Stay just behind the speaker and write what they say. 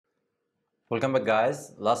Welcome back guys.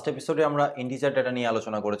 Last এপিসোডে আমরা integer data নিয়ে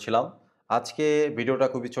আলোচনা করেছিলাম। আজকে ভিডিওটা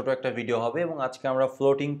খুবই ছোট একটা ভিডিও হবে এবং আজকে আমরা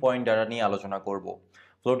ফ্লোটিং পয়েন্ট ডেটা নিয়ে আলোচনা করব।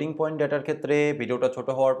 ফ্লোটিং পয়েন্ট ডেটার ক্ষেত্রে ভিডিওটা ছোট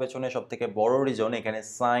হওয়ার পেছনে সবথেকে বড় রিজন এখানে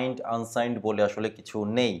সাইন্ড আনসাইন্ড বলে আসলে কিছু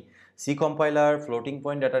নেই। সি কম্পাইলার ফ্লোটিং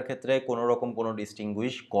পয়েন্ট ডেটার ক্ষেত্রে কোনো রকম কোনো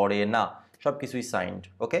ডিস্টিংগুইশ করে না, সব কিছুই সাইন্ড।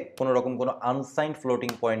 ওকে, কোনো রকম কোনো আনসাইন্ড ফ্লোটিং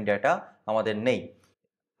পয়েন্ট ডেটা আমাদের নেই।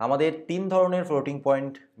 আমাদের তিন ধরনের ফ্লোটিং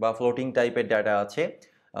পয়েন্ট বা ফ্লোটিং টাইপের ডেটা আছে,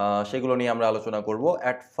 সেগুলো নিয়ে আমরা আলোচনা করব।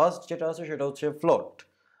 অ্যাট ফার্স্ট যেটা আছে সেটা হচ্ছে ফ্লোট।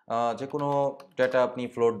 যে কোনো ডেটা আপনি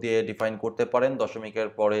ফ্লোট দিয়ে ডিফাইন করতে পারেন। দশমিকের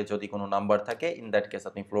পরে যদি কোনো নাম্বার থাকে, ইন দ্যাট কেস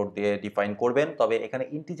আপনি ফ্লোট দিয়ে ডিফাইন করবেন। তবে এখানে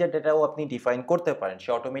ইন্টিজার ডেটাও আপনি ডিফাইন করতে পারেন, সে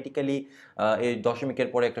অটোমেটিক্যালি এই দশমিকের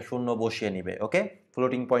পরে একটা শূন্য বসিয়ে নিবে। ওকে,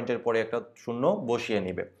 ফ্লোটিং পয়েন্টের পরে একটা শূন্য বসিয়ে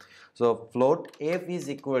নিবে। So float F is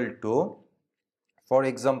equal to, for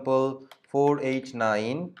example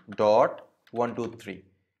 489.123,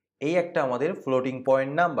 এই একটা আমাদের ফ্লোটিং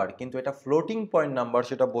পয়েন্ট নাম্বার। কিন্তু এটা ফ্লোটিং পয়েন্ট নাম্বার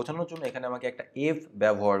সেটা বোঝানোর জন্য এখানে আমাকে একটা এফ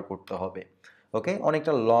ব্যবহার করতে হবে। ওকে,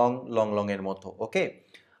 অনেকটা লং এর মতো। ওকে,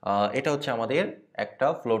 এটা হচ্ছে আমাদের একটা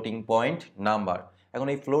ফ্লোটিং পয়েন্ট নাম্বার। এখন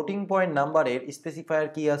এই ফ্লোটিং পয়েন্ট নাম্বারের স্পেসিফায়ার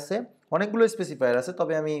কি আছে? অনেকগুলো স্পেসিফায়ার আছে,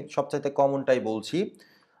 তবে আমি সবচাইতে কমনটাই বলছি।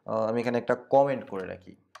 আমি এখানে একটা কমেন্ট করে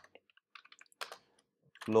রাখি,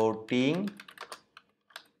 ফ্লোটিং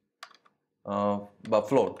বা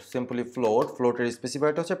ফ্লোট, সিম্পলি ফ্লোটের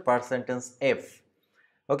স্পেসিফায়ারটা হচ্ছে পার্সেন্টেজ এফ।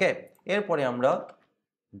 ওকে, এরপরে আমরা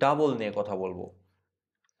ডাবল নিয়ে কথা বলবো।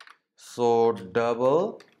 সো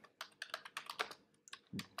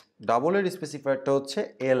ডাবলের স্পেসিফায়ারটা হচ্ছে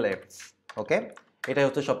এল এফ। ওকে, এটাই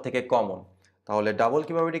হচ্ছে সব থেকে কমন। তাহলে ডাবল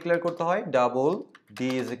কিভাবে ডিক্লেয়ার করতে হয়? Double D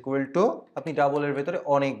is equal to, আপনি ডাবলের ভেতরে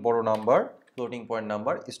অনেক বড় number, floating point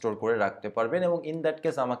number store করে রাখতে পারবেন এবং ইন দ্যাট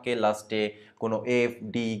কেস আমাকে লাস্টে কোনো এফ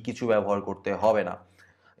ডি কিছু ব্যবহার করতে হবে না।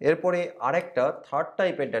 এরপরে আরেকটা থার্ড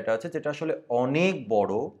টাইপের ডেটা আছে যেটা আসলে অনেক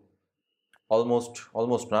বড়,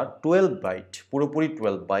 অলমোস্ট না, 12 বাইট, পুরোপুরি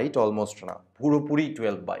 12 বাইট, অলমোস্ট না, পুরোপুরি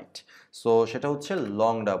 12 বাইট। সো সেটা হচ্ছে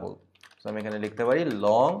লং ডাবল। সো আমি এখানে লিখতে পারি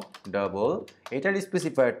লং ডাবল। এটার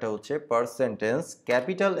স্পেসিফায়ারটা হচ্ছে পার্সেন্টেজ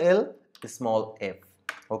ক্যাপিটাল এল স্মল এফ।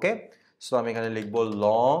 ওকে, সো আমি এখানে লিখব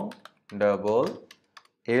long double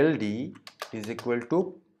L D is equal to,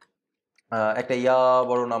 একটা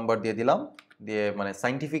বড় নাম্বার দিয়ে দিলাম, দিয়ে মানে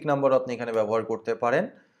সাইন্টিফিক নাম্বারও আপনি এখানে ব্যবহার করতে পারেন।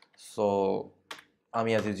 সো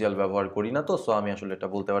আমি অ্যাজ ইউজুয়াল ব্যবহার করি না, তো সো আমি আসলে এটা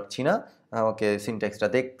বলতে পারছি না, আমাকে সিনট্যাক্সটা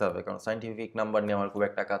দেখতে হবে, কারণ সাইন্টিফিক নাম্বার নিয়ে আমার খুব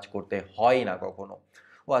একটা কাজ করতে হয় না কখনো।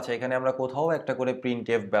 ও আচ্ছা, এখানে আমরা কোথাও একটা করে প্রিন্ট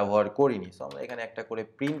এফ ব্যবহার করিনি, সো আমরা এখানে একটা করে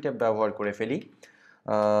প্রিন্ট এফ ব্যবহার করে ফেলি।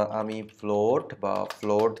 আমি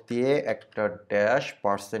ফ্লোট দিয়ে একটা ড্যাশ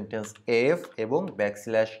পার্সেন্টেজ এফ এবং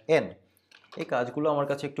ব্যাকস্ল্যাশ এন। এই কাজগুলো আমার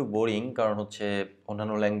কাছে একটু বোরিং, কারণ হচ্ছে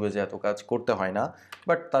অন্যান্য ল্যাঙ্গুয়েজে এত কাজ করতে হয় না,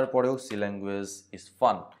 বাট তারপরেও সি ল্যাঙ্গুয়েজ ইজ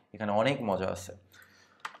ফান, এখানে অনেক মজা আছে।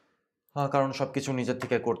 কারণ সব কিছু নিজের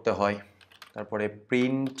থেকে করতে হয়। তারপরে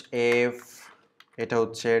প্রিন্ট এফ, এটা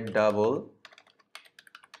হচ্ছে double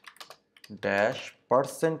dash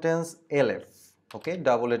percentage L F. ওকে,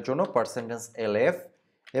 ডাবলের জন্য পার্সেন্টেজ এল এফ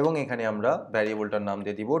এবং এখানে আমরা ভ্যারিয়েবলটার নাম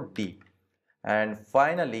দিয়ে দিব ডি। অ্যান্ড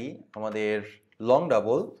ফাইনালি আমাদের লং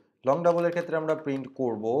ডাবলের ক্ষেত্রে আমরা প্রিন্ট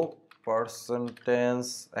করব পার্সেন্টেজ,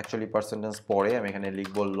 অ্যাকচুয়ালি পার্সেন্টেজ পরে আমি এখানে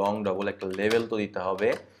লিখব লং ডাবল, একটা লেভেল তো দিতে হবে,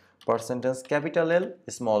 পার্সেন্টেজ ক্যাপিটাল এল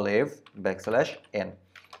স্মল এফ ব্যাকস্ল্যাশ এন,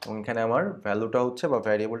 এবং এখানে আমার ভ্যালুটা হচ্ছে বা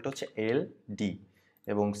ভ্যারিয়েবলটা হচ্ছে এল ডি,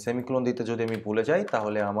 এবং সেমিকোলন দিতে যদি আমি ভুলে যাই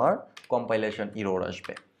তাহলে আমার কম্পাইলেশন ইরর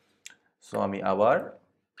আসবে। সো আমি আবার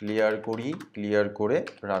ক্লিয়ার করে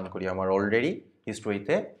রান করি, আমার অলরেডি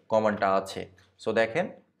হিস্ট্রিতে কমান্ডটা আছে। সো দেখেন,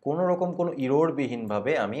 কোনো রকম কোনো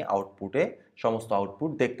ইররবিহীনভাবে আমি আউটপুটে সমস্ত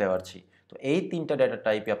আউটপুট দেখতে পাচ্ছি। তো এই তিনটা ডেটা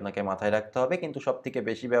টাইপই আপনাকে মাথায় রাখতে হবে, কিন্তু সব থেকে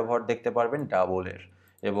বেশি ব্যবহার দেখতে পারবেন ডাবলের,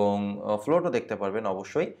 এবং ফ্লোটও দেখতে পারবেন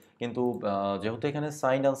অবশ্যই। কিন্তু যেহেতু এখানে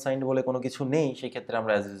সাইন্ড আনসাইন্ড বলে কোনো কিছু নেই, সেক্ষেত্রে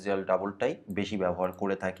আমরা অ্যাজ ইউজুয়াল ডাবলটাই বেশি ব্যবহার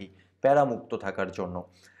করে থাকি প্যারামুক্ত থাকার জন্য।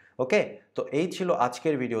 ওকে, তো এই ছিল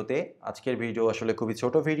আজকের ভিডিওতে। আজকের ভিডিও আসলে খুবই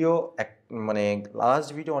ছোট ভিডিও, মানে লাস্ট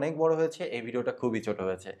ভিডিও অনেক বড় হয়েছে, এই ভিডিওটা খুবই ছোট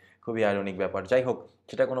হয়েছে, খুবই আইরনিক ব্যাপার। যাই হোক,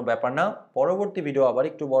 সেটা কোনো ব্যাপার না, পরবর্তী ভিডিও আবার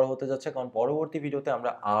একটু বড় হতে যাচ্ছে, কারণ পরবর্তী ভিডিওতে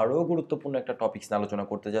আমরা আরও গুরুত্বপূর্ণ একটা টপিকস নিয়ে আলোচনা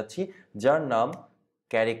করতে যাচ্ছি, যার নাম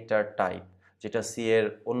ক্যারেক্টার টাইপ, যেটা সি এর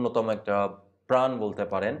অন্যতম একটা প্রাণ বলতে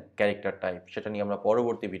পারেন। ক্যারেক্টার টাইপ, সেটা নিয়ে আমরা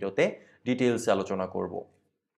পরবর্তী ভিডিওতে ডিটেলসে আলোচনা করব।